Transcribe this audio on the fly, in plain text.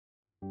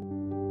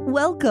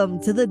Welcome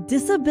to the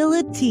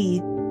DisabiliTEA,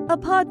 a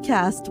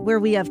podcast where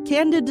we have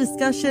candid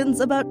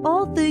discussions about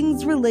all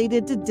things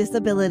related to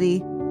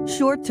disability.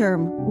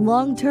 Short-term,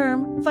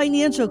 long-term,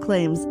 financial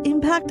claims,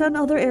 impact on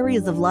other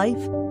areas of life,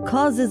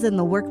 causes in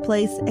the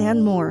workplace,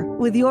 and more,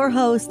 with your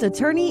host,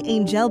 attorney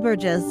Anjel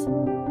Burgess.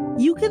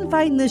 You can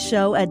find this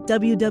show at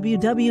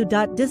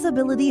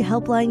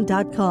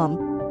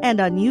www.disabilityhelpline.com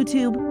and on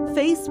YouTube,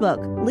 Facebook,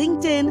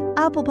 LinkedIn,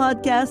 Apple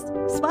Podcasts,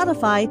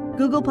 Spotify,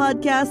 Google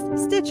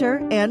Podcasts,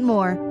 Stitcher, and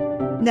more.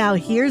 Now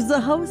here's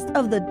the host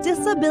of the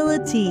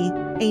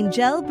DisabiliTEA,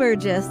 Anjel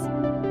Burgess.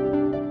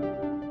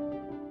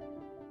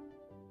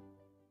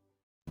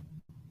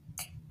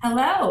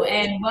 Hello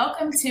and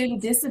welcome to the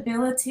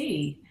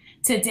DisabiliTEA.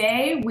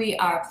 Today we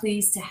are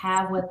pleased to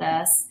have with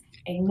us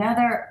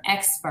another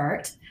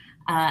expert,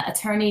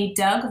 attorney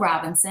Doug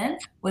Robinson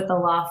with the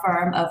law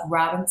firm of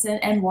Robinson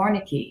and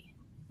Warnke.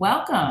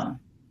 Welcome.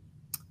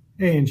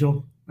 Hey,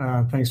 Angel.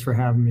 Thanks for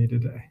having me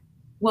today.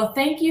 Well,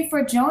 thank you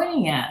for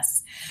joining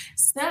us.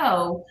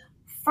 So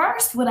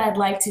first, what I'd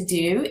like to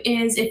do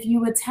is if you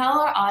would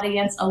tell our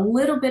audience a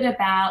little bit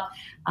about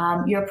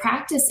your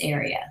practice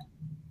area.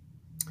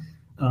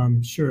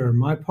 Sure.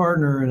 My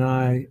partner and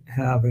I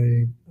have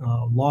a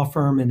law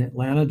firm in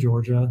Atlanta,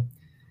 Georgia.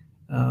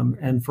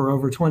 And for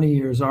over 20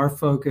 years, our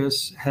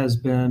focus has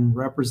been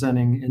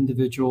representing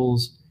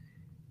individuals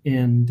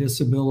in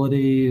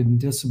disability and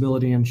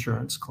disability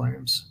insurance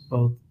claims,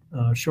 both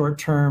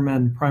short-term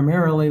and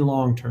primarily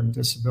long-term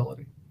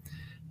disability.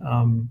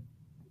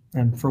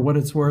 And for what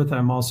it's worth,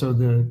 I'm also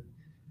the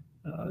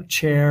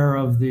chair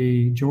of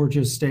the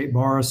Georgia State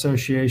Bar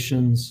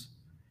Association's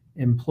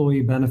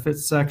Employee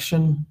Benefits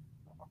Section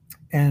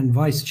and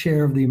vice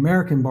chair of the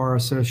American Bar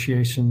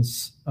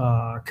Association's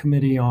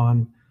Committee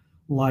on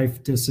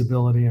Life,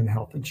 Disability, and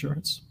Health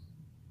Insurance.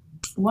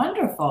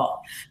 Wonderful.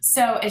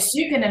 So as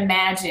you can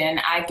imagine,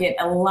 I get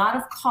a lot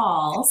of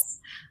calls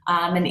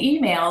and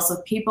emails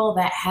with people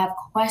that have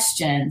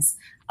questions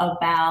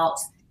about,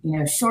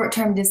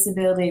 short-term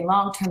disability,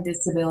 long-term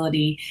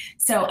disability.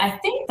 So I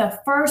think the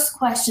first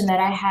question that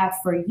I have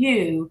for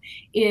you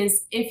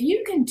is if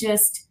you can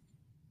just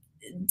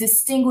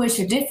distinguish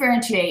or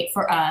differentiate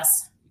for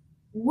us,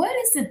 what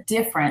is the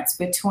difference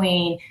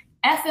between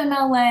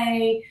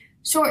FMLA,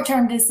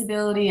 short-term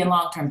disability, and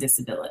long-term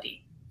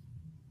disability?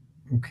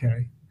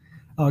 Okay,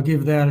 I'll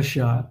give that a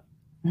shot.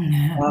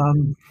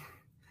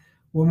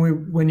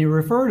 When you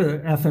refer to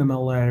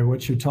FMLA,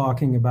 what you're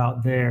talking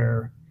about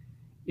there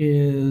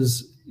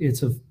is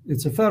it's a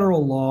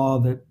federal law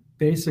that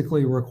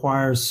basically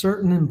requires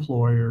certain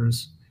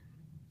employers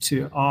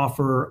to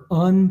offer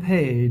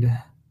unpaid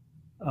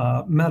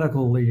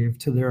medical leave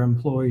to their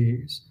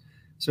employees.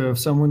 So if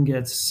someone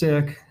gets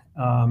sick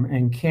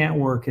and can't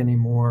work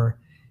anymore,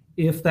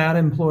 if that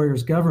employer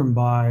is governed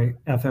by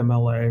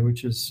FMLA,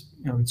 which is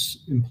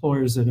it's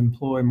employers that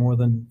employ more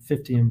than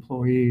 50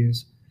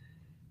 employees,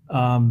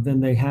 then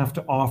they have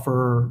to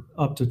offer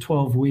up to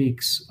 12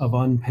 weeks of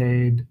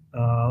unpaid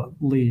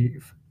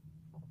leave.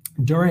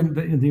 During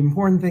the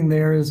important thing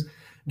there is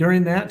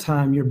during that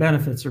time, your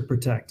benefits are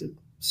protected.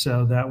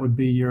 So that would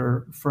be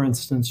for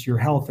instance, your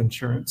health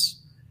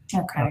insurance.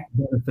 Okay.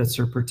 Benefits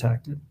are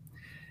protected.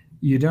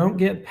 You don't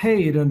get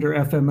paid under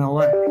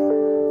FMLA.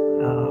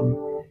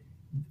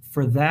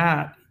 For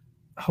that,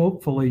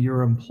 hopefully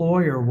your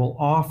employer will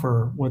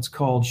offer what's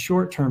called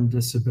short-term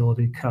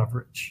disability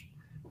coverage,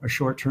 a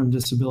short-term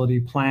disability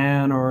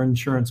plan or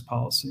insurance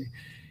policy.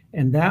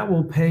 And that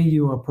will pay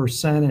you a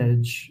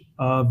percentage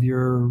of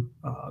your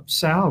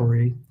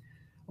salary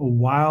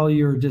while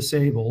you're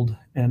disabled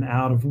and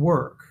out of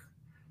work.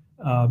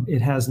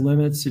 It has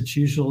limits. It's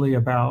usually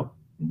about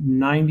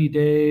 90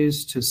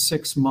 days to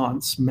 6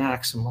 months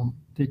maximum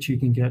that you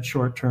can get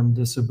short-term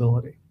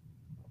disability.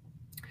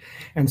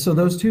 And so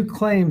those two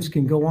claims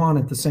can go on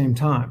at the same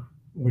time,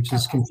 which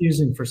is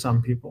confusing for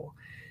some people.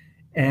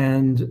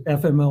 And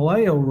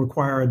FMLA will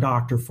require a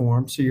doctor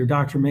form. So your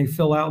doctor may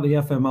fill out the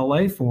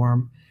FMLA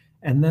form,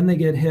 and then they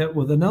get hit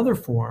with another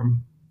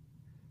form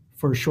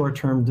for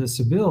short-term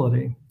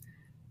disability.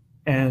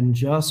 And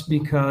just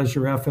because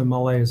your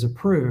FMLA is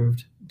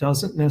approved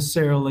doesn't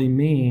necessarily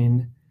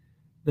mean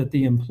that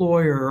the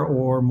employer,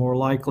 or more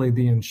likely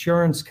the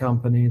insurance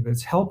company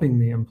that's helping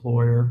the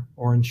employer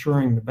or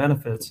insuring the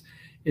benefits,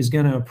 is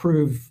going to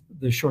approve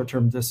the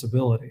short-term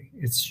disability.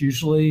 It's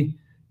usually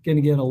going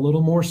to get a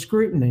little more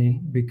scrutiny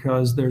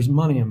because there's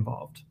money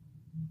involved.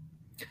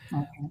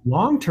 Okay.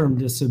 Long-term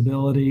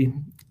disability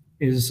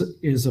is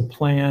a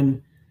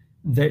plan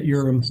that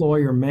your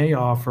employer may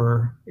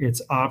offer.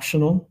 It's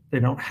optional. They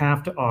don't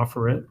have to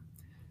offer it.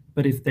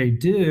 But if they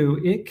do,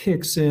 it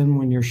kicks in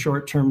when your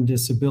short-term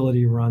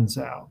disability runs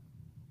out.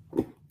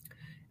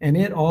 And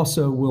it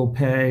also will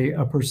pay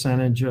a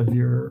percentage of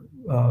your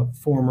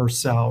former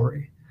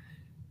salary.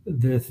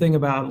 The thing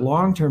about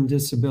long-term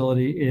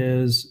disability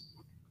is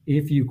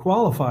if you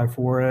qualify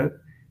for it,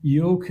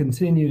 you'll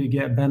continue to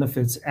get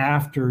benefits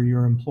after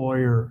your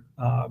employer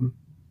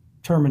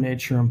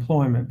terminates your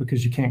employment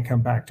because you can't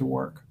come back to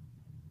work.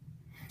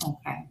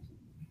 Okay.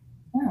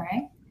 All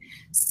right.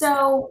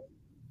 So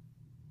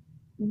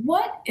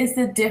what is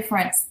the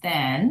difference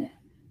then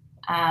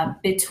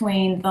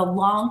between the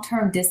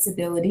long-term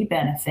disability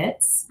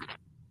benefits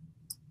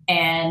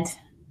and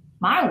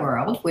my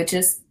world, which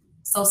is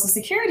Social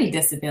Security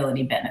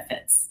disability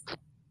benefits?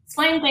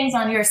 Explain things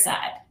on your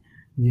side.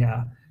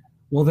 Yeah.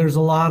 Well, there's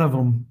a lot of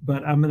them,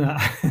 but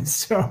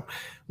so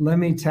let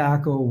me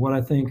tackle what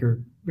I think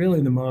are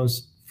really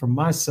from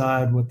my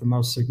side, what the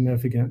most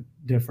significant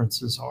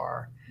differences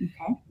are.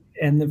 Okay.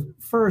 And the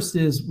first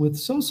is with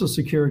Social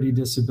Security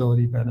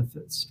disability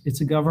benefits,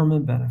 it's a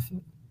government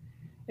benefit.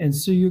 And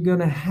so you're going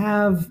to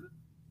have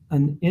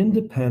an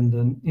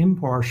independent,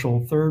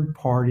 impartial third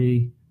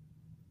party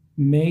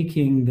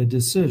making the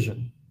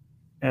decision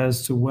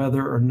as to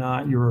whether or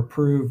not you're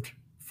approved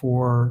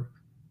for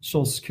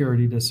Social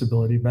Security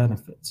disability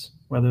benefits,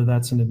 whether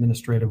that's an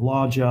administrative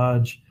law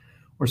judge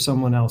or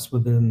someone else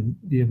within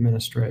the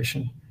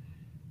administration.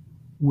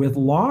 With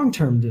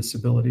long-term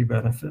disability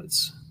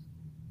benefits,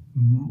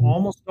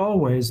 almost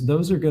always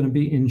those are going to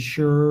be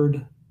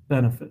insured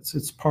benefits.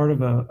 It's part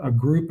of a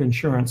group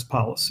insurance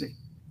policy.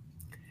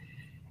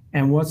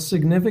 And what's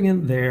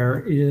significant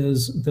there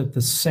is that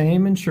the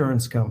same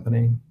insurance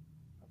company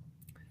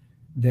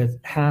that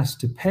has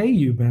to pay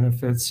you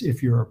benefits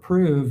if you're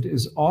approved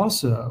is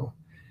also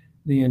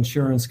the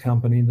insurance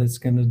company that's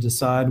going to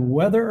decide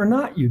whether or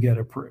not you get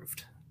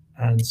approved.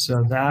 And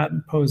so that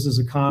poses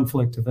a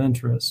conflict of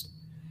interest.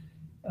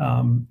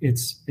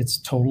 It's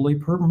totally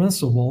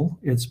permissible.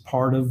 It's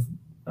part of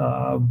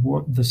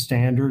the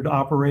standard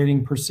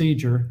operating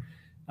procedure,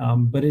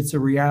 but it's a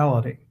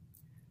reality.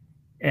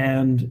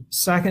 And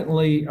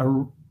secondly,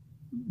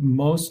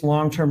 most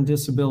long-term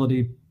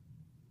disability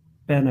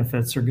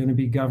benefits are going to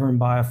be governed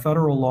by a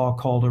federal law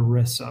called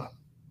ERISA.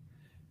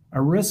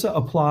 ERISA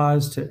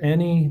applies to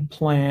any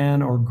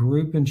plan or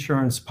group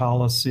insurance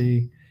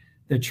policy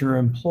that your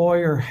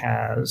employer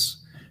has.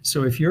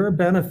 So if your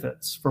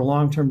benefits for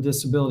long-term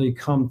disability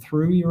come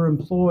through your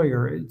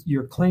employer,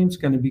 your claim's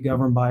going to be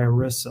governed by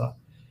ERISA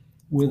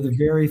with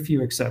very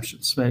few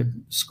exceptions. Maybe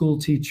school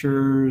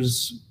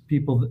teachers,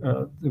 people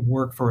that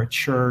work for a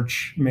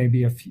church,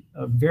 maybe a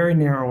very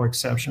narrow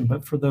exception,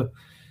 but for the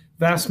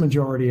vast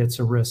majority, it's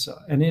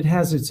ERISA. And it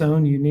has its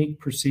own unique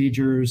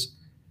procedures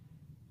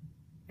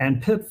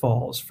and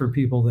pitfalls for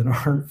people that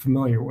aren't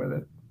familiar with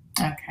it.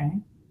 Okay.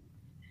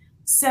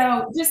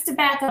 So just to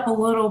back up a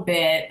little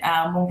bit,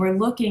 when we're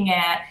looking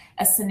at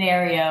a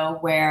scenario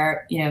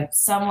where,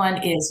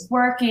 someone is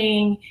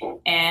working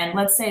and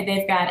let's say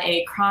they've got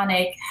a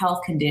chronic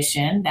health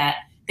condition that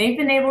they've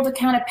been able to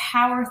kind of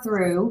power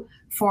through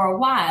for a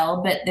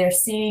while, but they're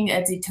seeing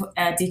a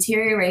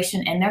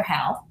deterioration in their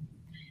health.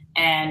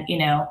 And,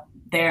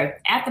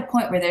 they're at the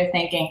point where they're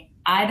thinking,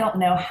 I don't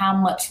know how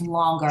much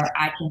longer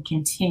I can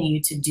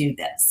continue to do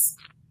this.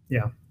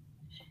 Yeah.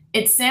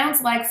 It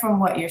sounds like from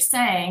what you're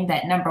saying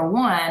that number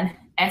one,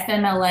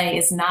 FMLA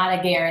is not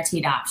a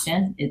guaranteed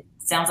option. It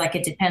sounds like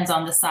it depends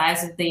on the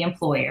size of the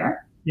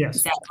employer. Yes.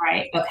 Is that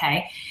right?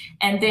 Okay.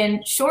 And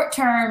then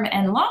short-term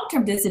and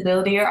long-term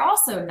disability are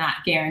also not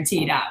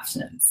guaranteed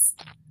options.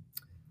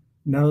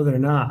 No, they're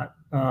not.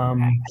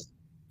 Okay.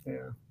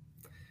 Yeah.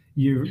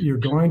 You're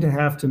going to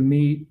have to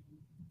meet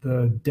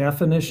the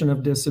definition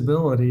of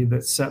disability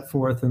that's set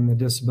forth in the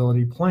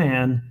disability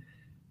plan,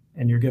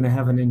 and you're going to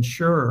have an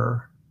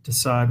insurer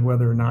decide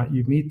whether or not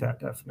you meet that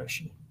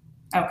definition.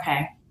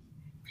 Okay.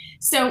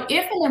 So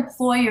if an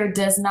employer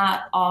does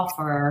not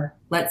offer,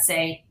 let's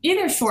say,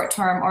 either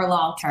short-term or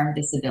long-term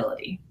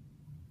disability,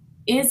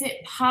 is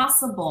it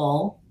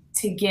possible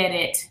to get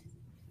it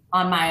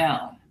on my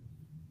own?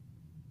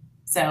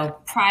 So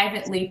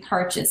privately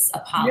purchase a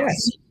policy?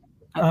 Yes.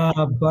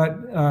 Okay. But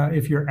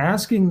if you're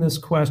asking this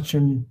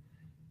question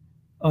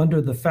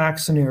under the fact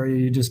scenario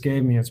you just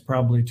gave me, it's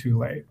probably too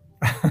late.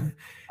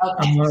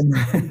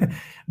 Okay.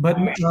 But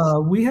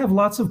we have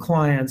lots of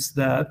clients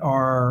that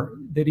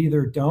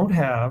either don't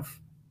have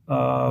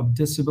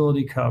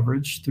disability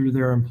coverage through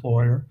their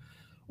employer,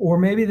 or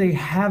maybe they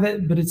have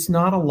it, but it's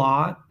not a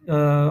lot,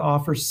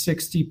 offers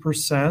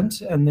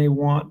 60%, and they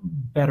want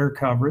better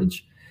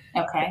coverage.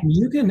 Okay.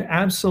 You can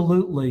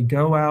absolutely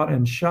go out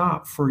and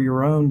shop for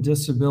your own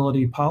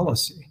disability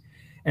policy.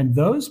 And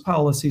those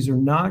policies are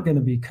not going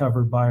to be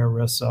covered by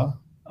ERISA.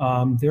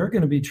 They're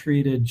going to be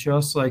treated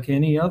just like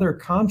any other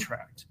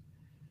contract.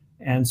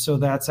 And so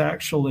that's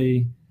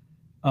actually,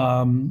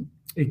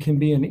 it can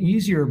be an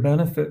easier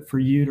benefit for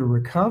you to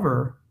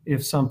recover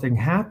if something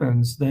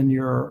happens than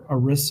your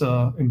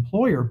ERISA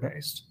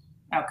employer-based.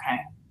 Okay.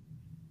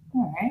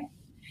 All right.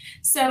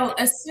 So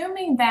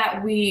assuming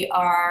that we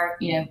are,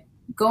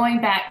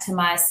 going back to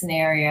my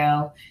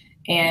scenario,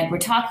 and we're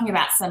talking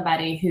about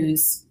somebody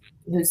whose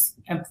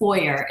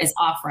employer is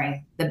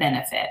offering the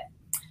benefit,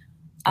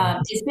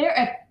 is there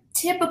a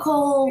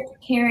typical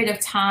period of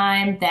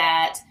time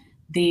that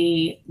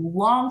the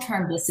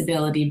long-term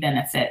disability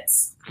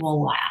benefits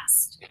will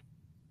last?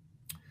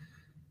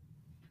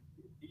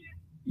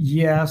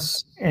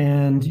 Yes,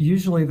 and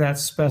usually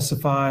that's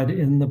specified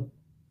in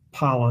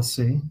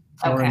policy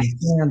or in Okay. a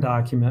plan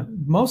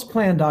document. Most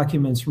plan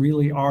documents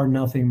really are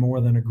nothing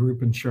more than a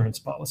group insurance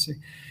policy.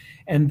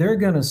 And they're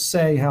going to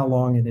say how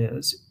long it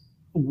is.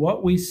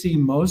 What we see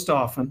most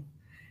often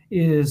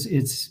is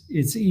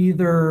it's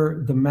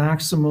either the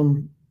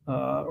maximum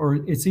or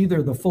it's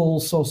either the full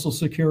Social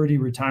Security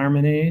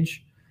retirement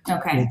age,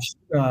 Okay. which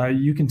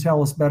you can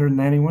tell us better than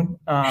anyone.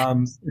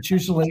 It's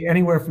usually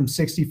anywhere from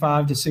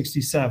 65 to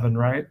 67,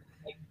 right?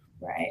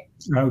 Right.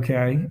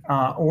 Okay.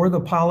 Or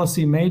the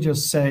policy may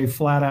just say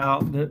flat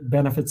out that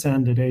benefits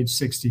end at age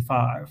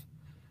 65.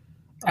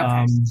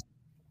 Okay.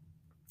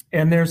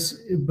 And there's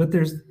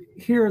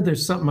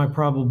something I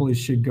probably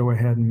should go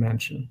ahead and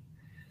mention.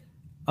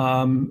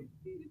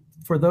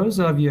 For those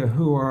of you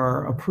who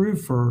are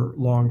approved for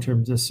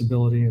long-term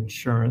disability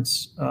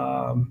insurance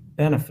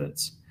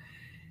benefits,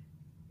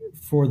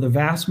 for the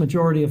vast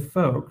majority of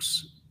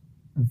folks,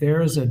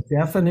 there is a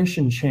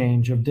definition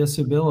change of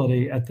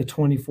disability at the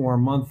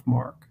 24-month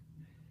mark.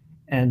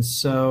 And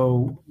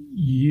so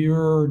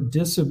your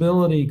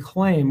disability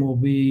claim will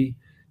be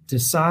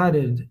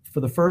decided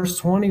for the first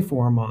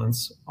 24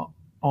 months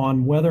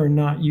on whether or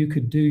not you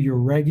could do your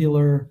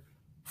regular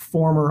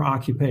former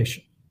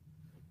occupation.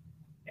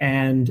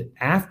 And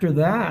after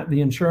that, the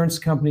insurance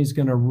company is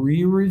going to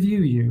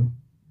re-review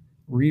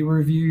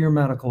your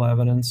medical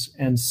evidence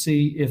and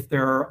see if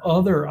there are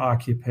other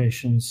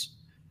occupations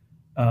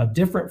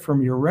different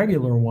from your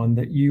regular one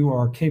that you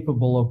are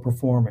capable of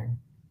performing.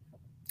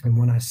 And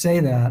when I say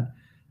that,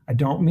 I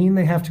don't mean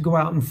they have to go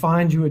out and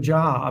find you a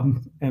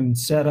job and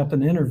set up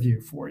an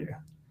interview for you.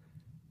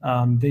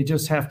 They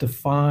just have to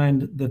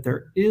find that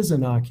there is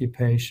an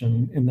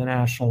occupation in the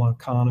national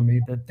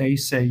economy that they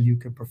say you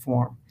could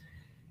perform.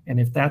 And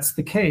if that's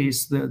the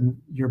case,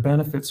 then your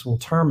benefits will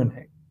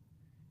terminate.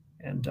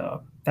 And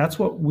that's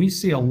what we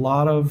see a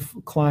lot of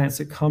clients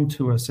that come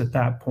to us at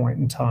that point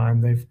in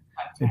time. They've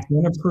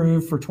been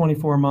approved for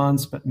 24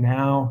 months, but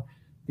now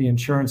the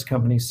insurance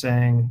company's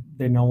saying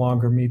they no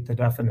longer meet the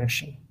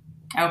definition.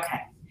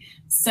 Okay.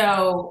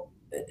 So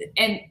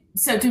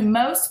do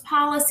most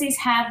policies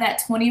have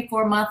that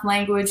 24-month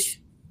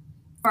language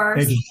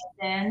first? They do.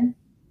 Then?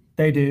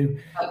 They do.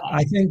 Okay.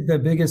 I think the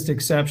biggest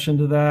exception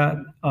to that,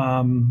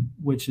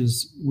 which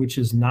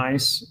is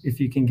nice if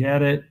you can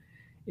get it,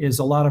 is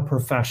a lot of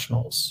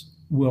professionals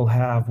will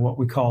have what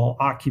we call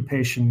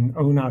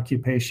own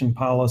occupation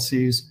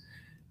policies.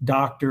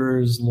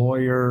 Doctors,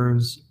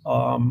 lawyers, a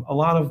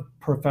lot of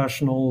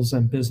professionals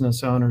and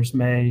business owners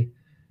may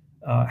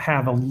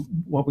have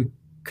what we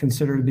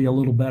consider to be a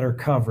little better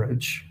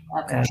coverage,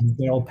 Okay. and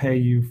they'll pay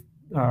you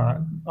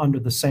under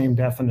the same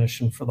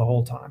definition for the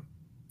whole time.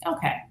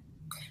 Okay.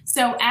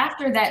 So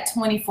after that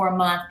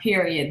 24-month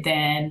period,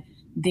 then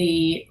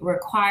the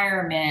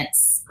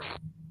requirements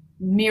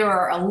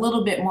mirror a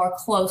little bit more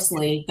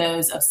closely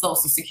those of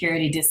Social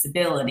Security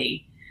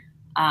disability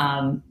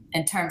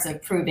in terms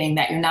of proving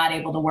that you're not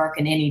able to work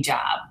in any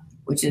job,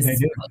 which is what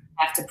you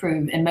have to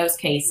prove in most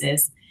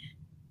cases,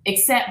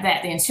 except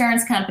that the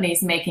insurance company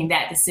is making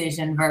that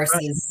decision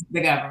versus the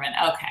government.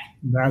 Okay.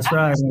 That's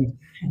right.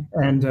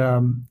 And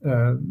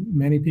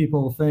many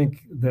people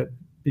think that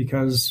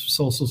because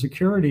Social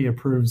Security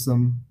approves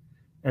them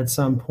at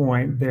some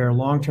point, their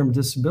long-term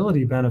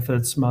disability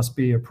benefits must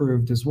be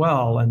approved as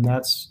well. And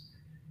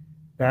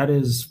that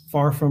is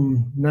far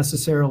from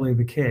necessarily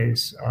the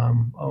case.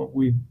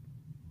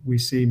 We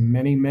see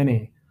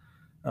many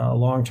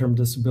long-term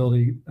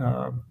disability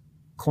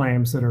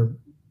claims that are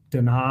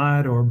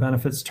denied or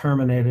benefits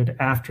terminated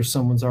after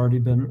someone's already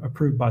been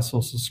approved by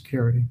Social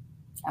Security.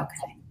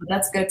 Okay, well,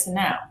 that's good to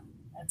know.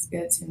 That's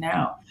good to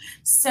know.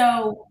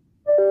 So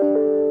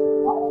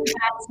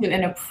back to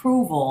an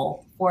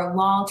approval for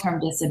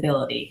long-term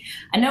disability.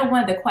 I know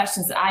one of the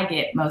questions that I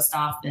get most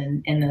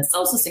often in the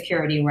Social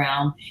Security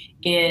realm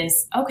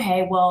is,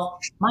 okay, well,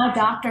 my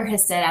doctor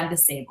has said I'm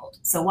disabled,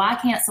 so why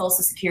can't Social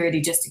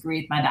Security just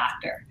agree with my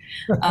doctor?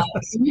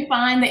 Do you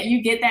find that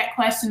you get that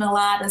question a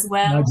lot as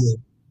well? I do.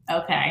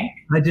 Okay.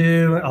 I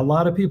do. A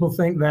lot of people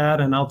think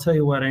that, and I'll tell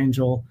you what,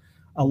 Angel,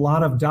 a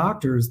lot of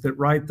doctors that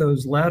write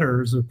those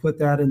letters or put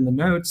that in the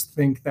notes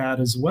think that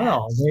as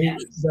well.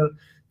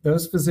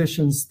 Those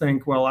physicians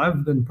think, well,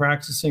 I've been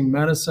practicing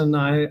medicine.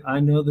 I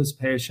know this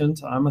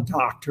patient. I'm a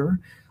doctor.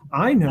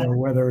 I know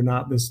whether or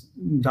not this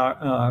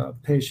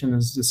patient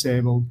is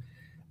disabled,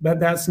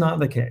 but that's not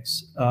the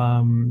case.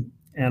 And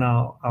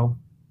I'll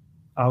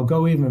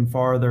go even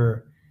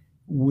farther.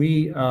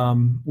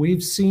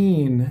 We've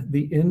seen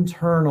the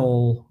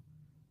internal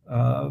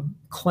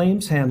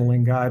claims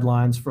handling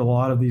guidelines for a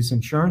lot of these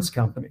insurance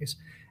companies,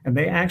 and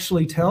they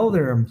actually tell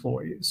their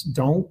employees,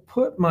 don't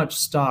put much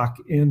stock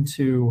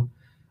into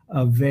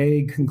a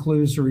vague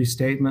conclusory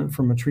statement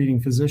from a treating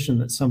physician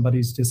that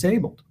somebody's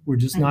disabled. We're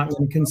just not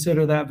going to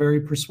consider that very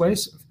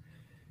persuasive.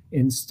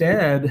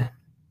 Instead,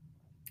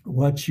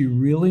 what you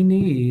really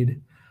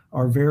need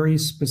are very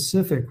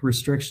specific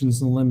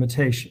restrictions and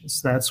limitations.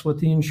 That's what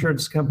the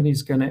insurance company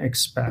is going to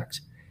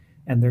expect.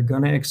 And they're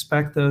going to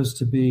expect those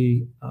to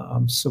be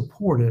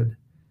supported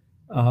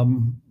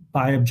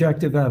by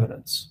objective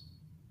evidence,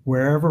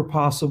 wherever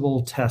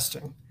possible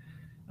testing.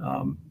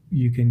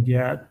 You can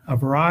get a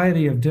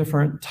variety of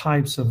different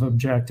types of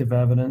objective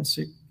evidence.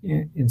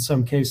 In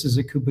some cases,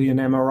 it could be an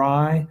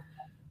MRI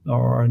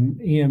or an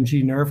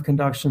EMG nerve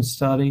conduction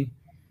study.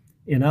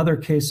 In other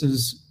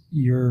cases,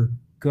 you're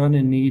going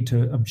to need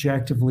to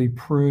objectively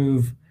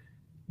prove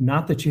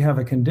not that you have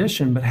a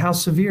condition, but how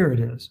severe it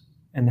is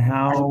and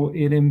how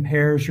it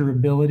impairs your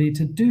ability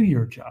to do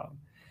your job.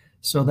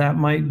 So that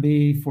might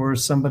be for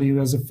somebody who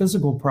has a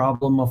physical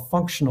problem, a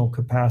functional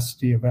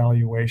capacity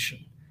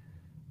evaluation.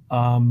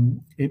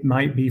 It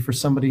might be for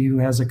somebody who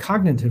has a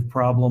cognitive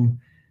problem,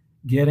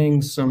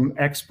 getting some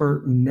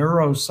expert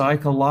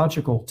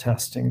neuropsychological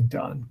testing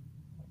done.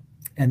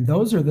 And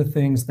those are the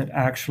things that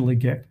actually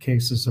get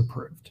cases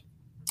approved.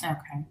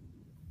 Okay.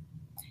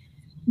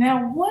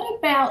 Now, what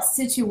about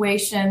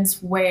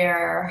situations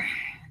where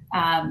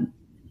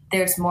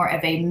there's more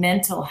of a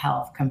mental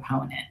health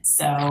component?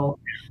 So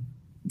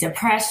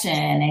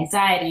depression,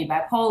 anxiety,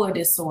 bipolar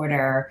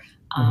disorder,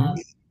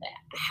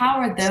 how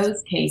are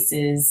those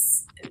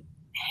cases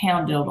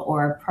handled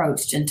or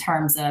approached in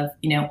terms of,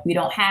 we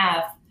don't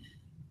have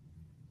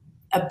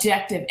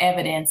objective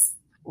evidence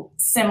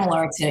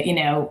similar to,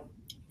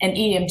 an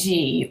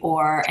EMG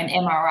or an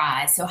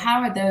MRI. So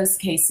how are those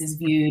cases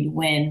viewed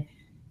when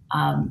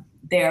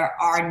there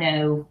are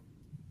no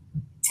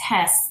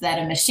tests that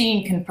a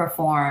machine can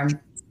perform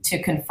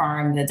to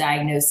confirm the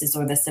diagnosis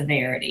or the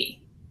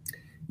severity?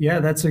 Yeah,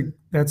 that's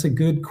a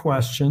good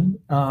question.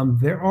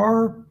 There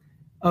are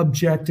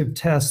objective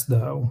tests,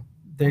 though,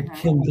 that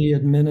can be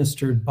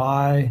administered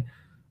by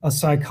a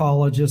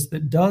psychologist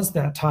that does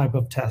that type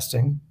of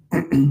testing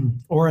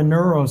or a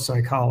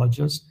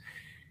neuropsychologist.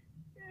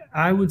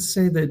 I would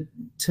say that,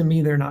 to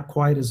me, they're not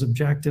quite as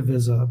objective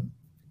as a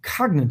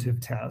cognitive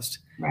test.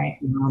 Right.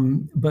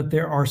 But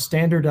there are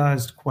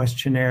standardized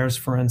questionnaires,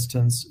 for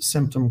instance,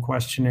 symptom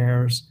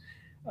questionnaires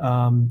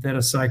that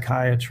a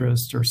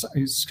psychiatrist or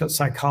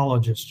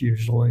psychologist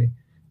usually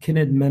can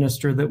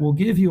administer that will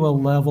give you a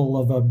level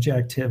of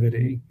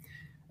objectivity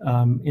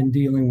in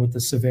dealing with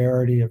the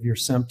severity of your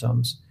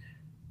symptoms.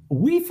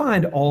 We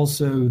find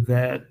also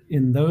that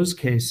in those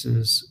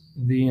cases,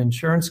 the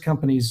insurance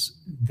companies,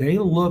 they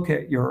look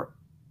at your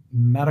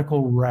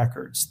medical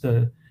records,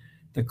 the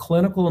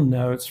clinical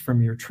notes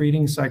from your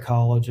treating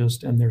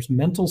psychologist, and there's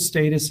mental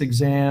status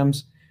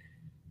exams.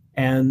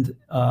 And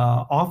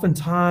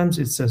oftentimes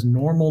it says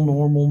normal,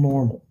 normal,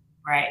 normal.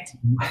 Right.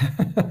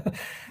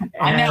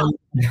 I know.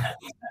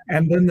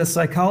 And then the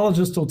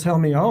psychologist will tell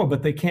me, oh,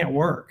 but they can't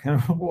work.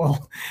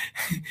 Well,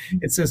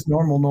 it says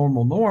normal,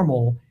 normal,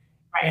 normal.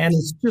 Right. And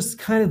it's just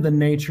kind of the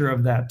nature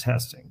of that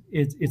testing.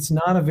 It's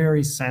not a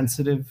very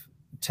sensitive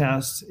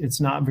test.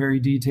 It's not very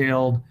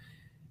detailed.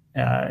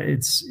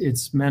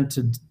 It's meant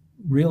to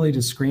really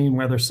to screen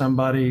whether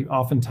somebody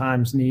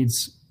oftentimes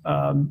needs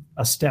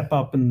a step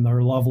up in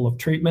their level of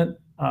treatment.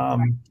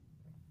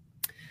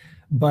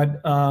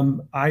 But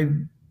I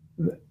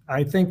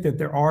think that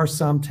there are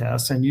some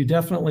tests, and you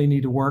definitely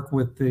need to work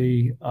with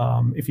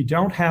if you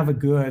don't have a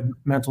good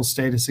mental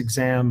status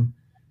exam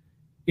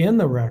in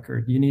the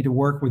record, you need to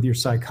work with your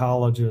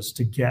psychologist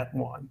to get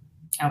one.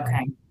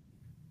 Okay.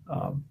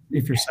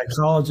 If your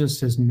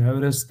psychologist has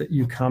noticed that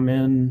you come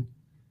in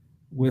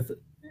with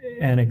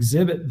and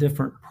exhibit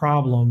different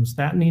problems,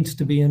 that needs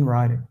to be in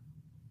writing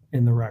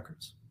in the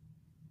records.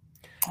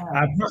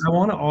 I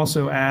want to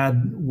also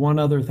add one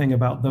other thing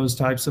about those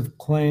types of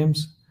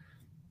claims.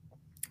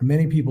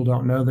 Many people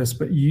don't know this,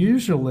 but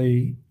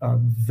usually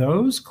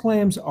those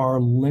claims are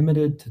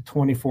limited to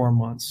 24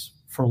 months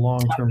for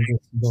long-term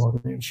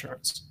disability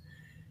insurance.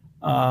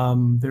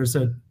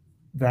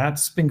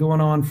 That's been going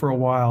on for a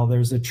while.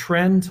 There's a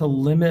trend to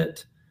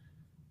limit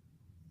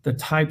the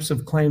types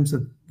of claims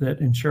that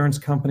insurance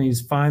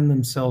companies find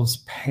themselves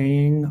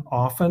paying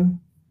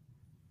often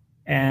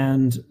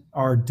and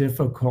are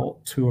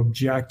difficult to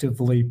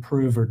objectively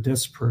prove or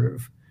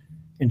disprove.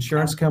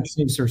 Insurance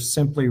companies are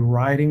simply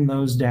writing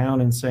those down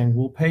and saying,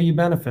 we'll pay you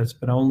benefits,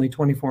 but only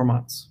 24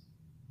 months.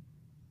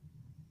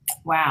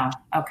 Wow.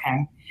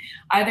 Okay.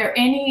 Are there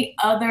any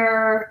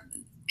other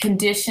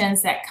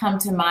conditions that come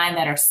to mind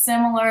that are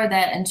similar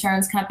that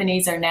insurance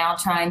companies are now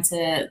trying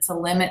to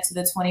limit to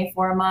the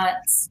 24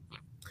 months?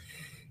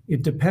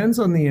 It depends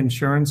on the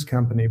insurance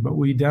company, but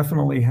we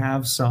definitely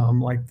have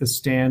some, like the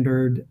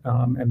Standard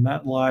and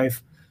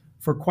MetLife.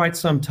 For quite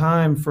some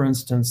time, for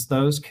instance,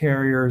 those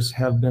carriers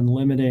have been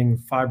limiting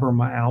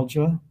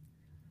fibromyalgia,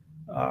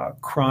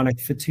 chronic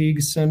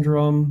fatigue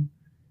syndrome,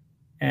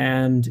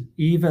 and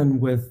even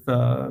with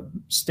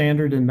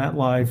Standard and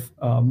MetLife,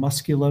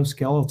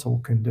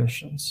 musculoskeletal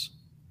conditions.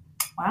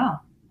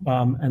 Wow.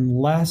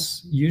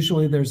 Unless,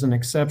 usually there's an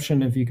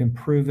exception if you can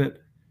prove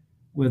it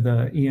with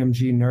an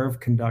EMG nerve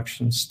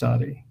conduction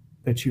study,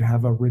 that you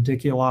have a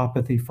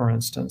radiculopathy, for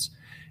instance,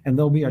 and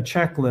there'll be a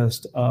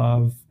checklist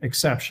of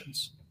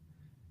exceptions.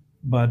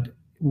 But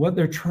what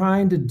they're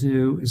trying to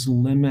do is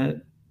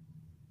limit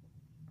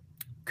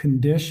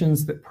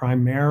conditions that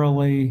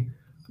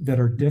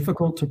are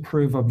difficult to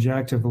prove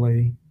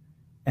objectively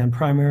and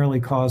primarily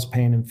cause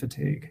pain and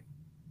fatigue.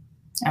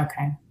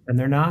 Okay. And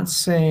they're not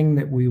saying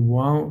that we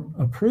won't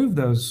approve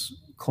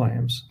those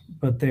claims,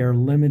 but they're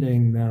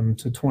limiting them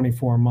to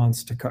 24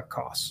 months to cut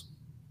costs.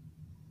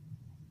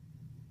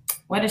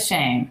 What a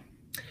shame.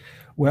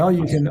 Well,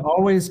 you can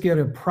always get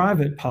a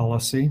private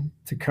policy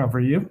to cover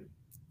you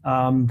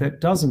that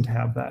doesn't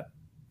have that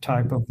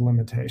type of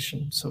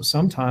limitation. So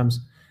sometimes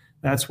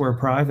that's where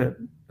private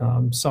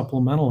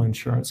supplemental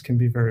insurance can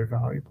be very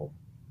valuable.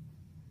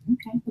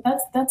 Okay, well,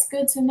 that's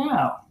good to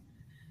know.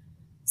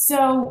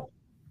 So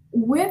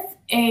with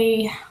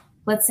a,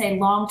 let's say,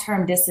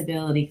 long-term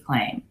disability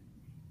claim,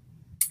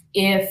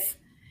 if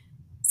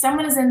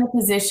someone is in the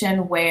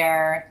position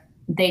where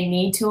they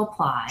need to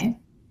apply,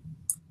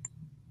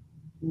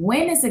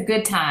 when is a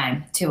good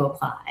time to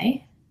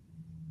apply?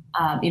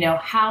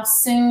 How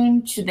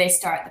soon should they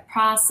start the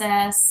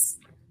process?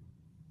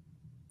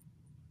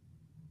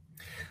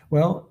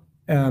 Well,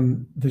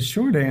 the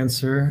short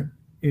answer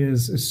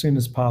is as soon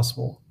as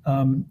possible.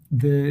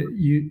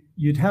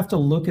 You'd have to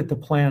look at the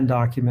plan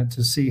document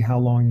to see how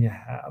long you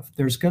have.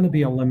 There's going to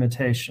be a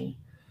limitation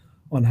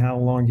on how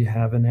long you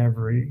have in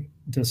every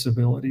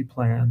disability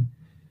plan.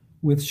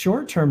 With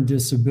short-term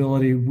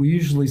disability, we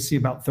usually see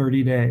about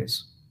 30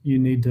 days. You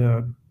need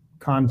to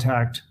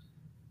contact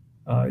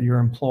your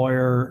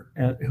employer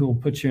who will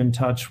put you in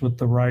touch with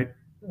the right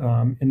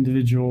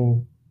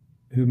individual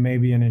who may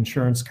be an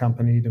insurance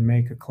company to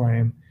make a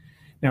claim.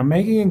 Now,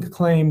 making a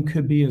claim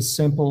could be as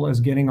simple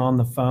as getting on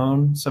the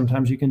phone.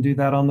 Sometimes you can do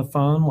that on the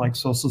phone, like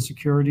Social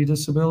Security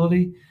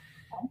disability,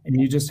 and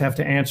you just have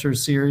to answer a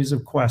series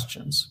of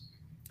questions.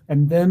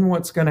 And then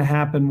what's going to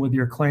happen with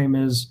your claim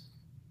is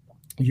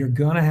you're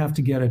going to have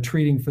to get a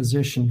treating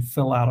physician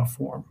fill out a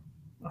form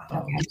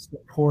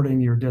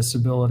reporting your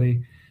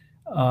disability.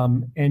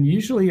 And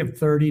usually you have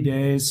 30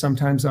 days,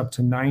 sometimes up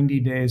to 90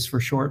 days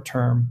for short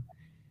term.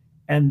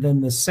 And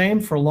then the same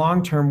for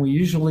long term, we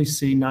usually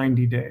see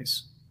 90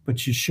 days,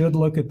 but you should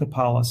look at the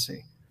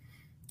policy.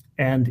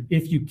 And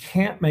if you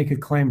can't make a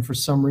claim for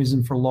some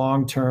reason for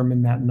long term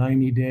in that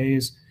 90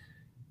 days,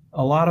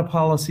 a lot of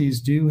policies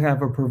do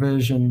have a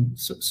provision.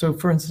 So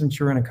for instance,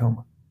 you're in a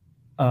coma,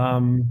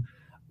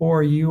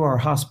 or you are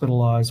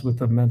hospitalized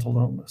with a mental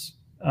illness.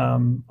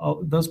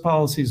 Those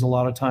policies a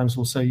lot of times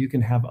will say you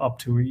can have up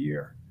to a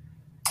year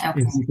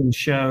if you can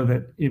show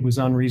that it was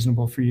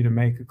unreasonable for you to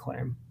make a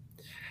claim.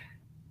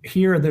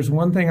 Here, there's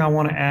one thing I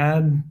want to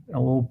add, a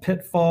little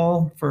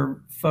pitfall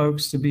for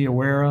folks to be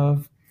aware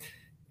of,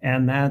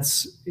 and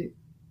that's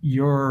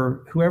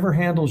whoever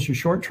handles your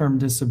short-term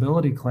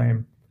disability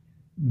claim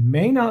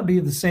may not be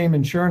the same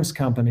insurance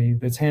company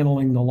that's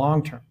handling the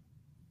long-term.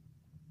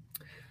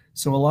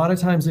 So a lot of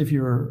times if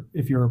you're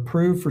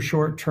approved for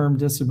short-term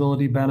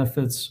disability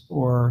benefits,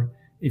 or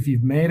if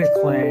you've made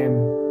a claim,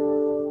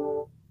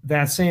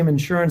 that same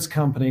insurance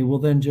company will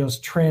then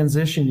just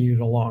transition you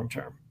to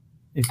long-term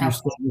if you're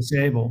still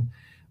disabled,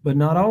 but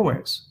not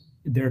always.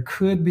 There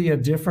could be a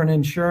different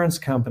insurance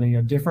company,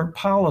 a different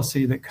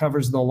policy that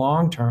covers the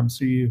long-term.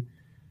 So you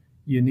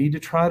need to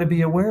try to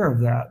be aware of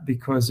that,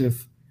 because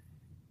if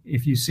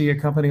you see a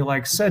company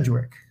like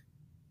Sedgwick,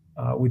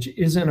 which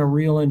isn't a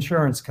real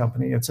insurance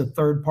company, it's a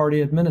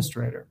third-party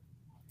administrator,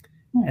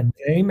 and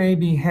they may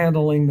be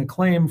handling the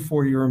claim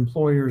for your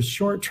employer's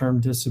short-term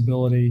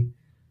disability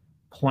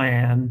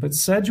plan, but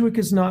Sedgwick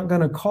is not going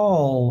to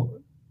call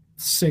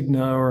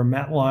Cigna or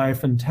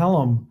MetLife and tell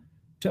them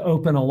to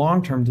open a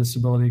long-term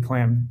disability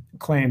claim.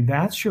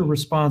 That's your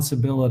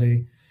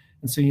responsibility.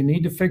 And so you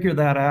need to figure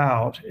that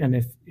out.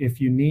 And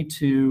if you need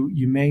to,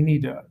 you may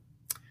need to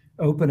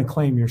open a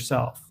claim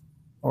yourself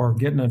or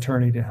get an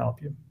attorney to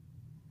help you.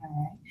 All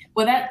right.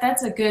 Well,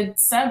 that's a good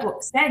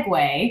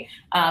segue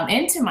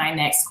into my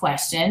next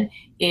question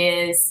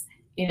is,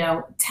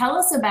 tell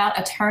us about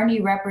attorney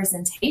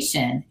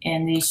representation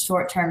in these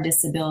short-term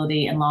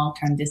disability and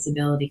long-term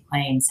disability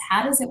claims.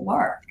 How does it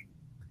work?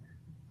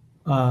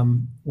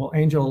 Well,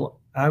 Anjel,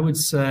 I would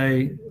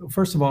say,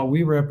 first of all,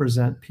 we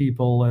represent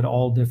people at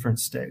all different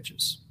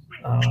stages.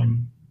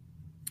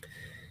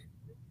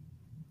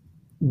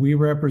 We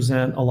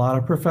represent a lot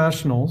of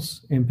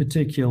professionals, in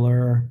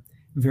particular,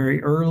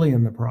 very early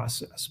in the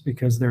process,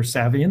 because they're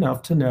savvy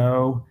enough to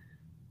know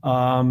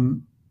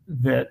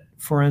that,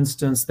 for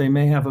instance, they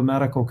may have a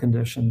medical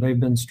condition they've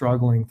been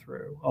struggling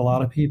through. A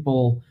lot of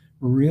people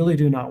really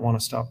do not want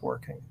to stop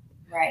working.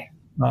 Right.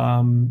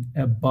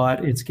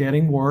 But it's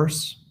getting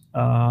worse.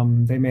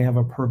 They may have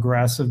a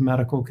progressive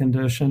medical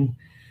condition.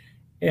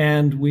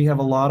 And we have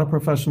a lot of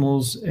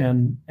professionals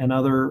and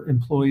other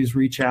employees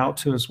reach out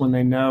to us when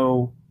they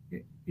know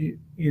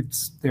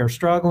they're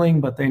struggling,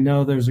 but they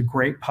know there's a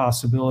great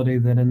possibility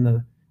that in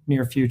the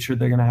near future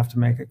they're going to have to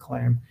make a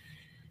claim.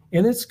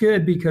 And it's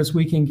good because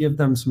we can give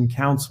them some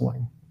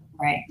counseling,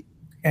 right,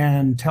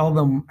 and tell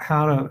them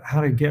how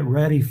to get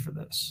ready for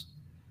this,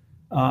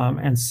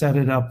 and set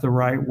it up the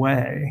right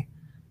way.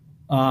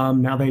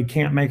 Now they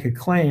can't make a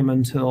claim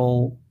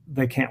until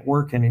they can't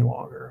work any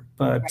longer,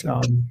 but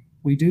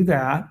we do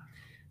that.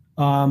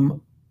 The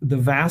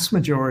vast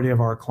majority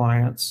of our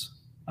clients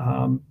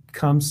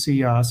come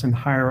see us and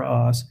hire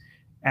us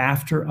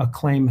after a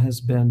claim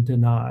has been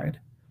denied,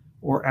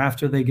 or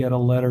after they get a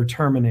letter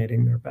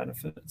terminating their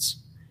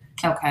benefits.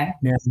 Okay.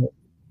 Now,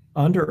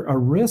 under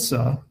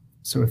ERISA,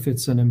 so if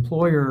it's an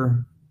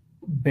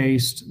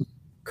employer-based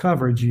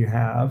coverage you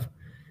have,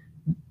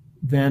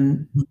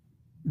 then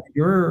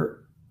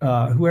your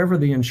whoever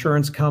the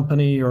insurance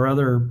company or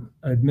other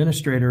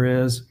administrator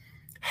is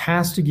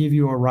has to give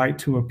you a right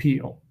to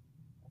appeal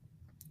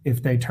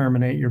if they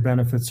terminate your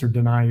benefits or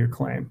deny your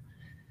claim.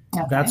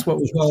 Okay. That's what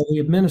we call the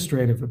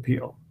administrative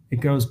appeal. It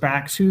goes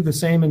back to the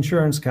same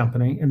insurance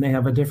company, and they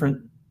have a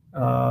different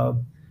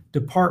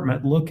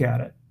department look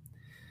at it.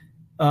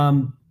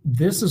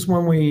 This is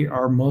when we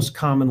are most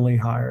commonly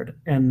hired,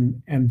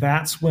 and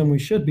that's when we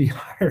should be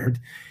hired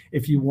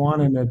if you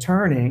want an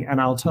attorney, and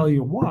I'll tell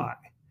you why.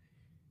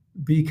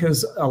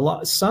 Because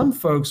some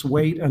folks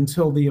wait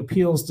until the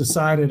appeal's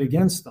decided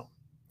against them.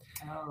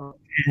 Oh.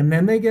 And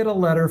then they get a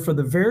letter for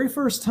the very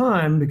first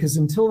time, because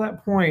until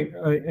that point,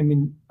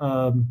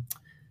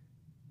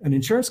 an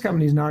insurance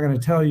company is not going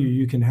to tell you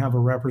you can have a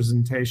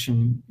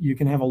representation, you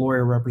can have a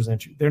lawyer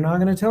represent you. They're not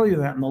going to tell you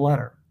that in the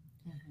letter.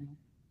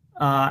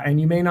 And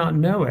you may not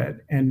know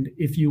it. And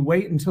if you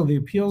wait until the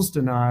appeal's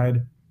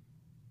denied,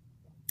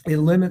 it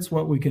limits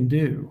what we can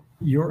do.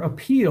 Your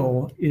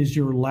appeal is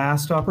your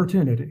last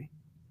opportunity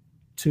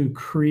to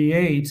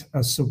create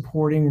a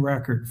supporting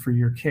record for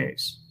your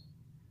case.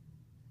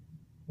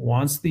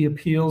 Once the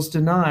appeal's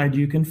denied,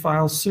 you can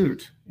file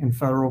suit in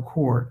federal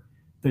court.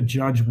 The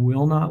judge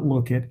will not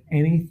look at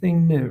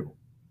anything new,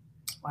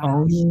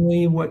 Wow.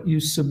 only what you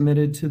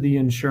submitted to the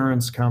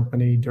insurance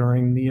company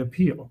during the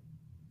appeal.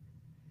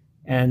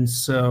 And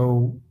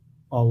so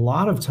a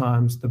lot of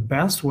times the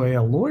best way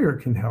a lawyer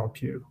can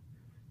help you,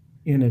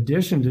 in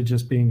addition to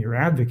just being your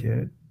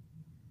advocate,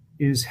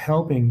 is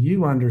helping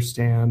you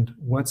understand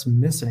what's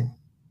missing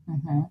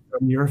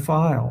from your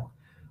file.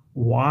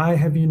 Why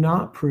have you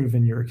not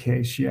proven your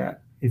case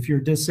yet? If you're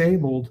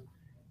disabled,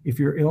 if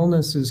your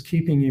illness is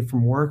keeping you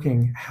from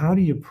working, how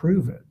do you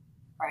prove it?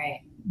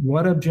 Right.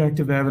 What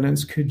objective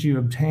evidence could you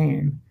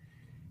obtain?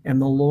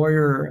 And the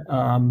lawyer,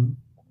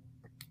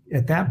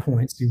 at that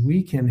point, see,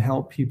 we can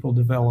help people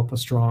develop a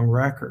strong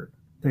record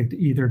that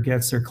either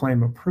gets their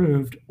claim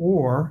approved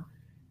or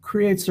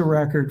creates a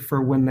record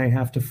for when they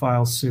have to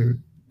file suit.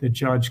 The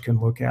judge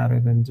can look at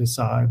it and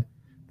decide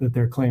that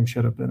their claim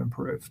should have been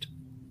approved.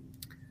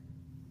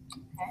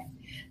 Okay.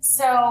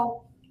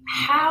 So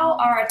how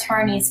are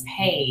attorneys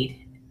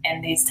paid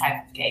in these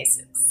type of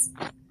cases?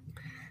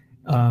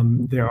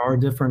 There are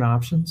different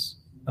options.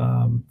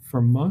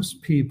 For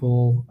most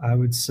people, I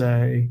would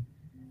say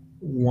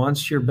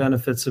once your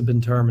benefits have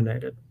been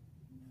terminated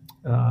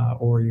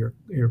or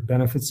your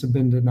benefits have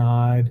been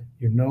denied,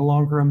 you're no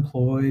longer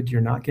employed,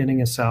 you're not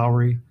getting a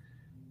salary,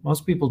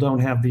 most people don't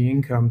have the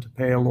income to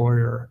pay a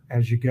lawyer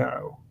as you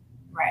go.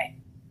 Right.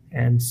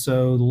 And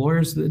so the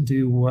lawyers that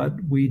do what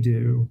we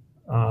do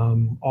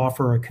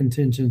offer a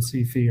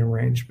contingency fee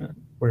arrangement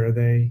where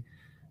they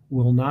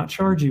will not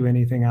charge you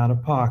anything out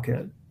of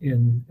pocket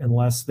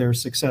unless they're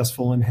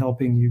successful in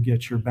helping you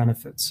get your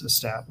benefits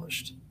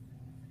established.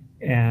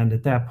 And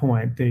at that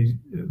point,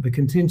 the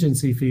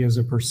contingency fee is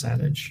a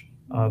percentage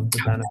of the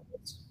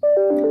benefits.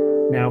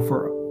 Now,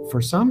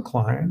 for some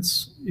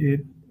clients,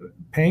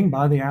 paying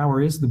by the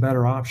hour is the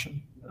better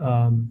option.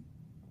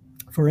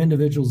 For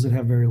individuals that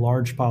have very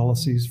large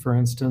policies, for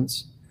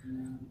instance,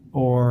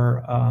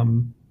 or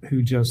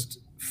who just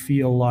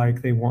feel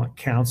like they want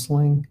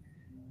counseling,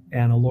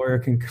 and a lawyer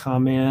can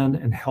come in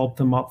and help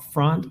them up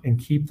front and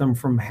keep them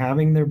from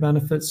having their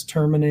benefits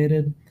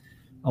terminated,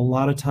 a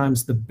lot of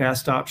times the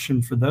best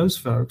option for those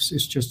folks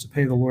is just to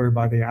pay the lawyer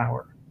by the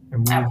hour.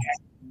 And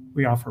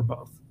we offer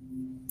both.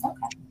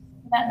 Okay,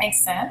 that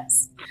makes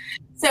sense.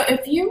 So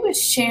if you would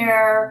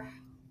share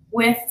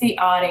with the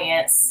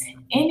audience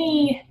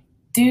any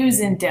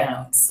do's and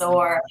don'ts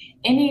or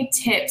any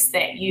tips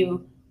that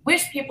you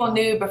wish people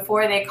knew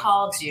before they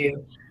called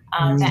you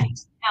that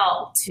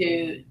help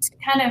to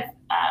kind of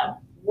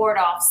ward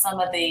off some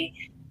of the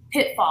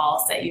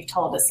pitfalls that you've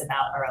told us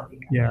about earlier.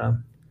 Yeah.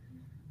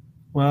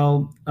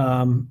 Well,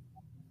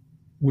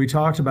 we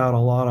talked about a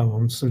lot of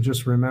them, so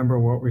just remember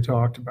what we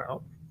talked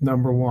about.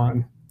 Number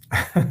one,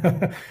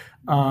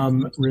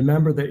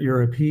 remember that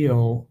your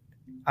appeal,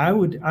 I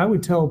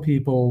would tell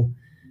people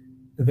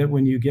that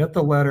when you get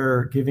the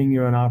letter giving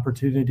you an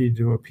opportunity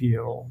to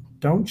appeal,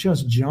 don't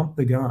just jump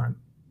the gun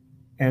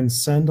and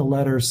send a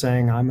letter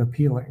saying, I'm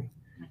appealing.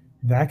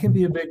 That can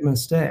be a big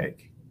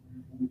mistake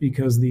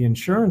because the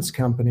insurance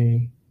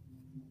company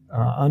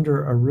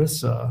under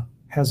ERISA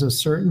has a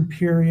certain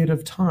period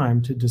of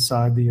time to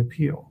decide the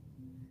appeal.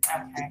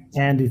 Okay.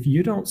 And if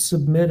you don't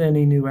submit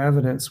any new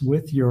evidence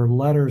with your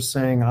letter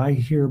saying, I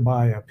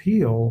hereby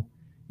appeal,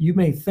 you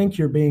may think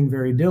you're being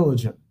very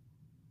diligent.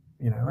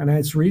 And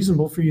it's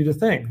reasonable for you to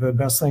think the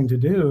best thing to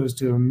do is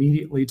to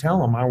immediately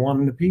tell them, I want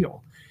an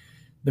appeal.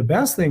 The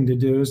best thing to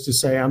do is to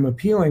say, I'm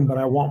appealing, but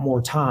I want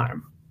more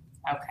time.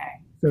 Okay.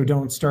 So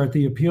don't start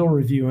the appeal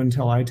review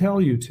until I tell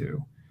you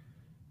to.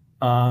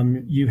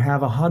 You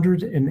have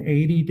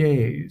 180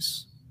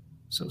 days,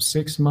 so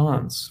 6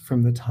 months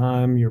from the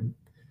time your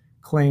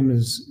claim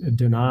is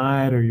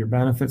denied or your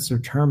benefits are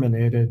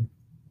terminated,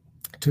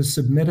 to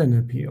submit an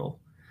appeal.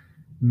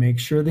 Make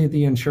sure that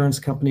the insurance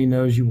company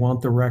knows you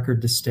want the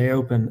record to stay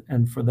open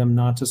and for them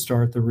not to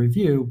start the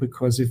review,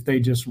 because if they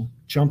just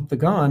jump the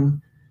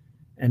gun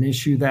and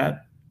issue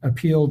that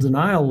appeal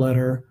denial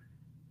letter,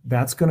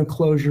 that's going to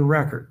close your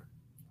record.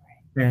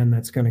 And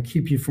that's going to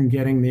keep you from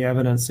getting the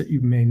evidence that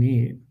you may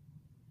need.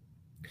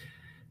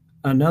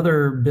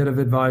 Another bit of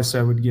advice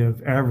I would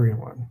give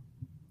everyone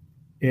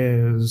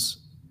is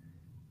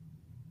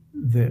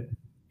that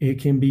it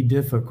can be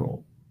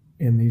difficult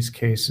in these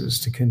cases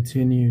to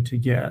continue to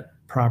get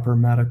proper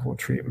medical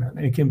treatment.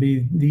 It can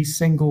be the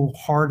single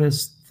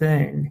hardest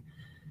thing.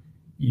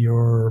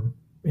 Your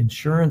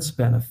insurance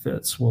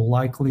benefits will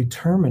likely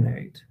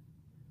terminate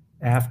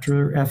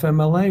after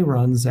FMLA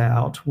runs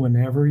out.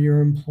 Whenever your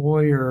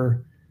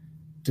employer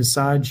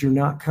decides you're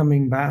not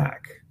coming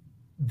back,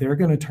 they're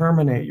going to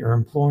terminate your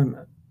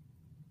employment.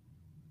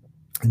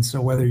 And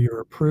so whether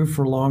you're approved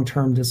for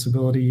long-term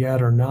disability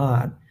yet or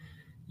not,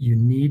 you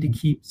need to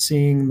keep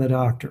seeing the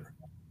doctor,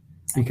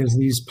 because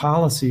these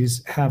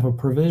policies have a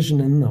provision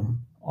in them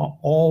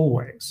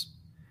always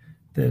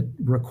that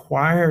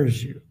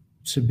requires you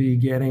to be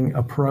getting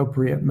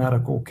appropriate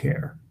medical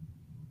care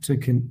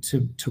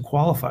to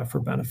qualify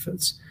for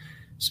benefits.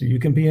 So you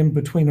can be in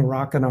between a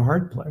rock and a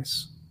hard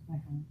place.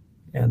 Mm-hmm.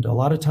 And a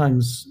lot of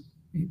times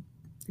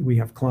we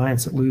have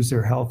clients that lose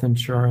their health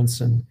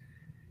insurance, and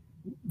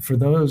for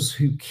those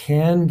who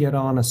can get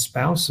on a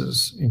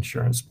spouse's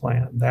insurance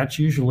plan, that's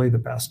usually the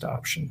best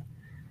option.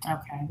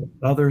 Okay.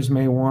 Others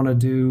may want to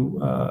do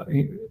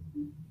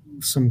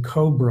some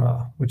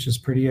COBRA, which is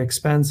pretty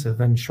expensive,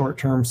 and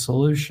short-term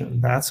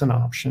solution. That's an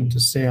option to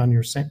stay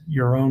on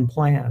your own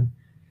plan.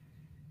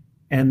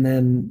 And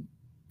then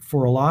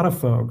for a lot of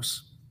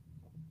folks,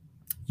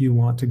 you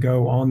want to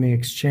go on the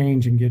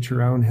exchange and get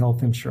your own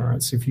health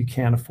insurance if you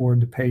can't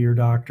afford to pay your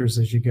doctors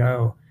as you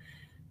go.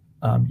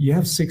 You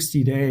have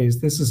 60 days.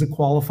 This is a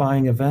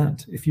qualifying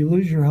event. If you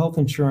lose your health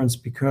insurance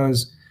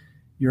because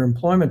your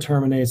employment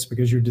terminates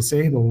because you're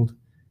disabled,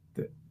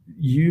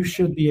 you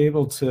should be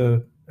able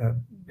to,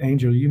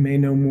 Anjel, you may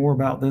know more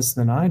about this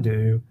than I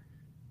do,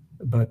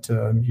 but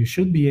you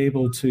should be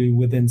able to,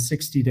 within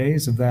 60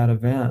 days of that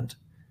event,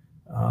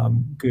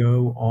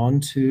 go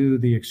onto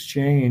the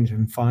exchange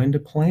and find a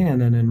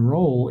plan and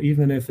enroll,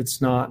 even if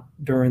it's not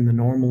during the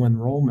normal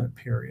enrollment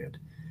period.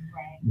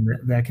 Right.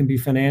 That can be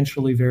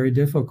financially very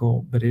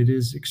difficult, but it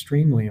is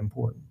extremely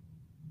important,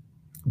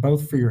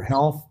 both for your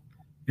health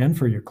and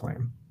for your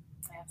claim.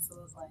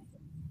 Absolutely.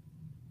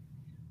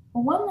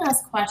 Well, one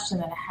last question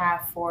that I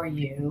have for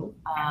you.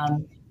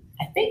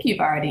 I think you've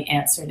already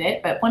answered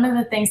it, but one of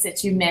the things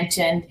that you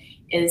mentioned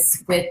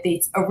is with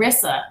these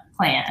ERISA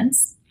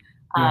plans.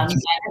 Yes.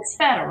 And it's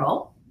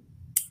federal.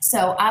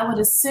 So I would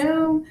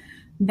assume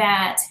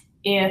that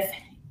if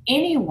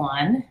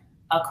anyone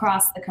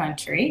across the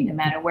country, no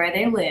matter where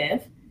they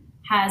live,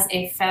 has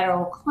a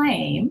federal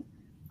claim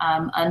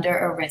under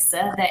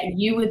ERISA, that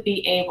you would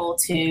be able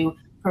to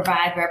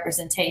provide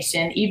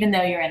representation even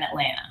though you're in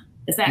Atlanta.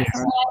 Is that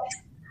correct?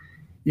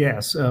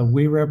 Yes,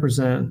 we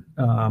represent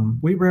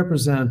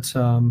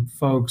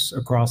folks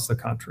across the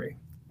country,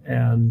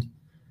 and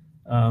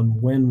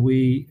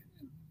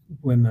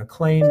when a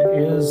claim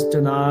is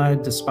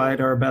denied, despite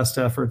our best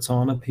efforts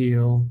on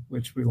appeal,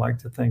 which we like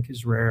to think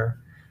is rare,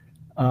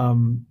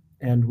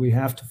 and we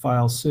have to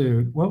file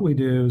suit, what we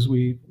do is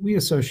we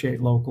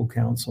associate local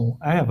counsel.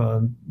 I have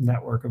a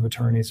network of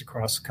attorneys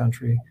across the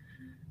country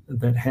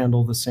that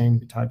handle the same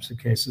types of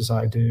cases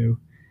I do,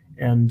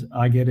 and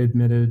I get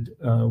admitted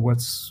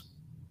what's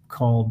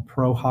called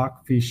pro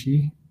hoc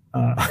vici,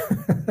 a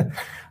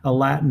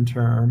Latin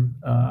term.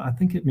 I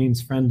think it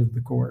means friend of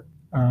the court.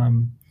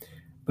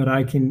 But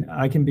I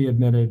can be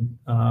admitted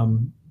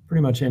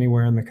pretty much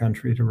anywhere in the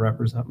country to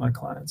represent my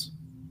clients.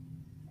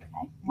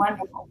 Okay,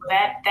 wonderful.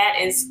 That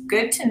is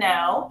good to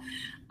know.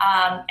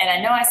 And I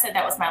know I said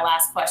that was my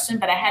last question,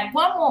 but I had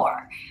one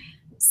more.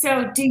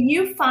 So do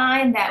you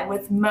find that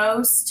with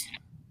most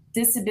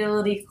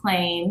disability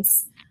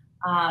claims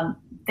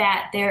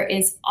that there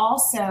is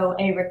also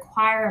a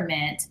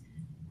requirement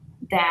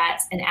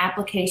that an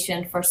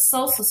application for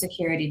Social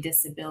Security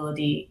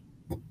disability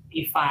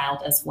be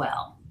filed as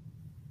well?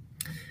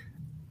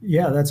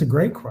 Yeah, that's a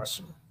great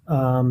question.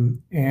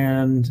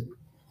 And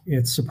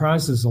it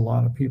surprises a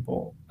lot of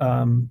people.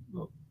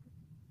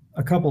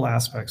 A couple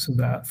aspects of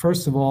that.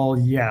 First of all,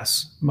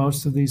 yes,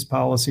 most of these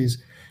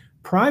policies,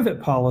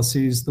 private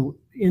policies, the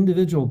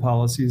individual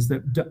policies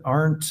that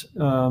aren't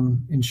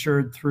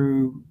insured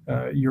through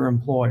your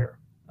employer,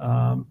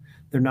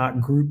 they're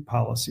not group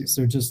policies.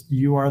 They're just,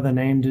 you are the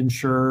named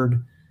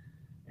insured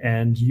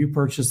and you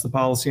purchase the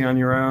policy on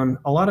your own.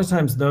 A lot of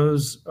times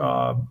those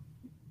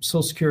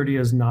Social Security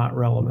is not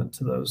relevant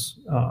to those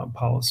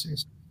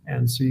policies.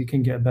 And so you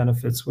can get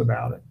benefits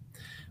without it,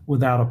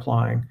 without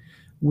applying.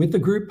 With the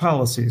group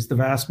policies, the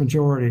vast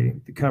majority,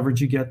 the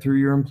coverage you get through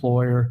your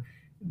employer,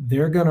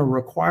 they're going to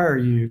require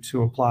you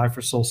to apply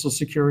for Social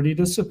Security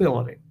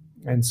disability.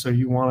 And so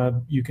you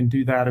can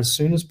do that as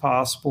soon as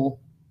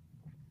possible.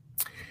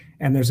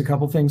 And there's a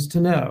couple things to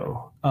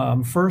know.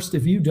 First,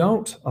 if you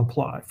don't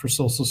apply for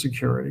Social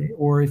Security,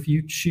 or if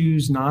you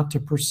choose not to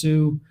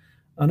pursue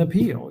an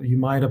appeal, you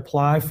might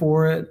apply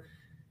for it,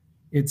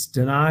 it's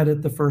denied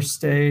at the first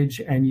stage,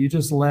 and you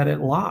just let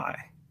it lie,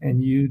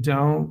 and you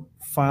don't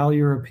file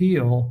your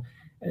appeal,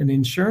 an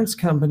insurance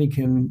company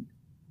can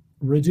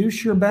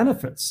reduce your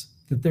benefits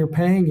that they're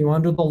paying you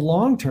under the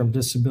long-term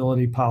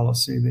disability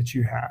policy that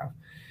you have.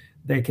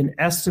 They can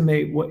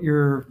estimate what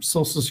your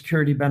Social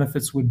Security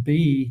benefits would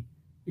be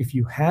if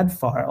you had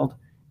filed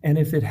and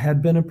if it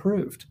had been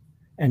approved,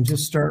 and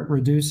just start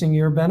reducing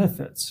your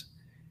benefits.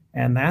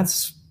 And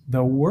that's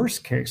the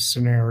worst case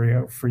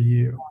scenario for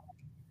you.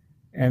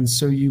 And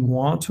so you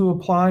want to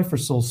apply for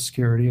Social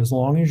Security as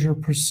long as you're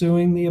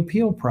pursuing the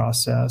appeal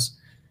process.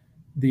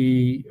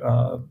 The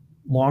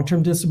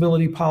long-term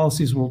disability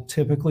policies will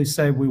typically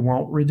say we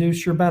won't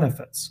reduce your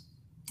benefits.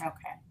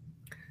 Okay.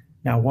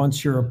 Now,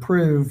 once you're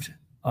approved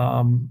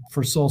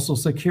for Social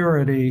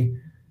Security,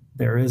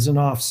 there is an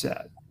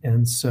offset.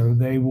 And so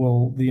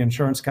the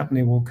insurance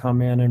company will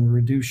come in and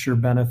reduce your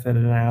benefit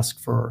and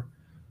ask for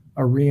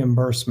a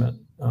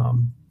reimbursement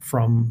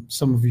from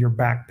some of your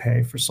back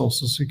pay for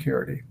Social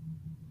Security.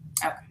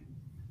 Okay.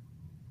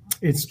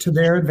 It's to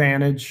their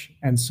advantage,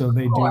 and so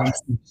they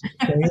enforce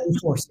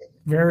it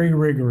very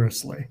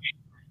rigorously.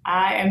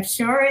 I am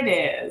sure it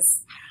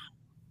is.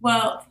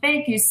 Well,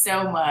 thank you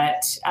so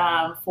much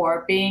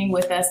for being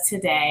with us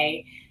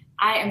today.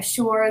 I am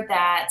sure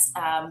that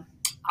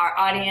our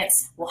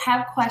audience will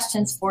have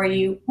questions for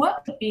you.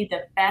 What would be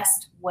the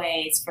best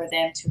ways for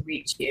them to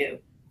reach you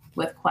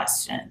with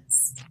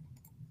questions?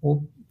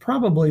 Well,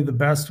 probably the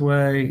best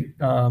way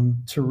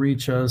to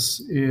reach us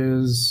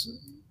is,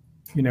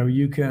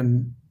 you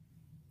can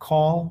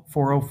call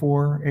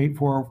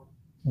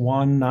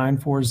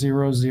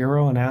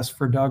 404-841-9400 and ask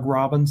for Doug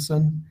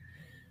Robinson.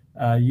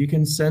 You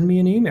can send me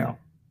an email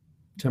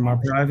to my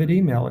private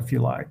email if you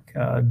like,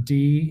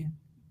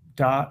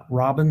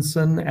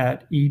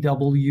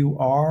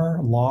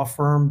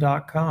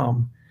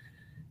 d.robinson@ewrlawfirm.com.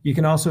 You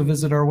can also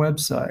visit our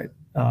website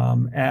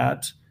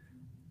at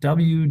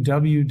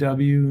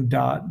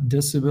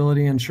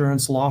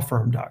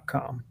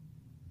www.disabilityinsurancelawfirm.com.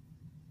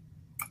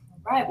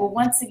 All right. Well,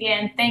 once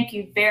again, thank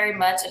you very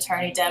much,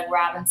 Attorney Doug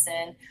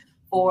Robinson,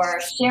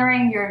 for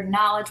sharing your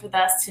knowledge with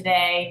us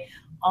today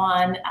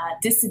on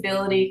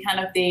disability, kind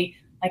of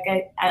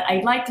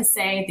I like to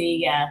say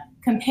the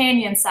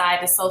companion side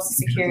to Social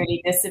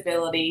Security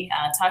disability,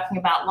 talking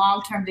about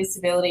long-term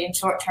disability and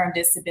short-term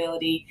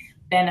disability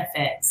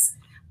benefits.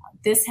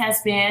 This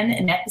has been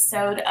an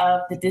episode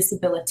of the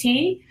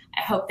DisabiliTEA.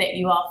 I hope that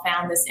you all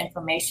found this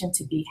information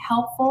to be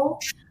helpful.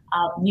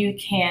 You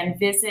can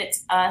visit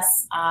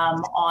us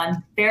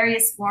on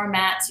various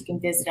formats. You can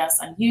visit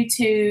us on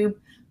YouTube.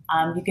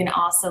 You can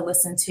also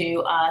listen to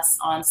us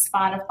on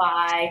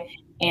Spotify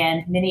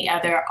and many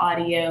other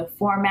audio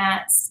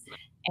formats.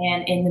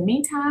 And in the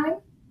meantime,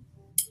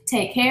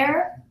 take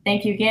care.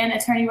 Thank you again,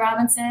 Attorney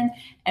Robinson,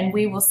 and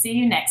we will see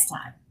you next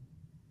time.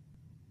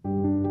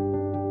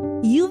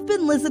 You've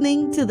been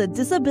listening to the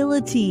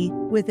DisabiliTEA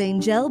with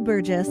Anjel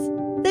Burgess.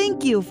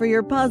 Thank you for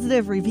your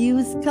positive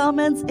reviews,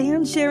 comments,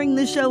 and sharing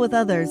the show with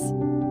others.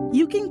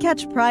 You can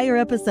catch prior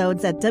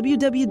episodes at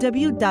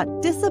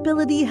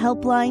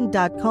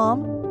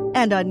www.disabilityhelpline.com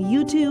and on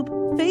YouTube,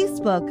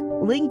 Facebook,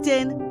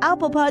 LinkedIn,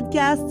 Apple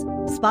Podcasts,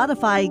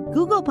 Spotify,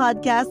 Google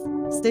Podcasts,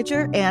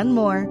 Stitcher, and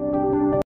more.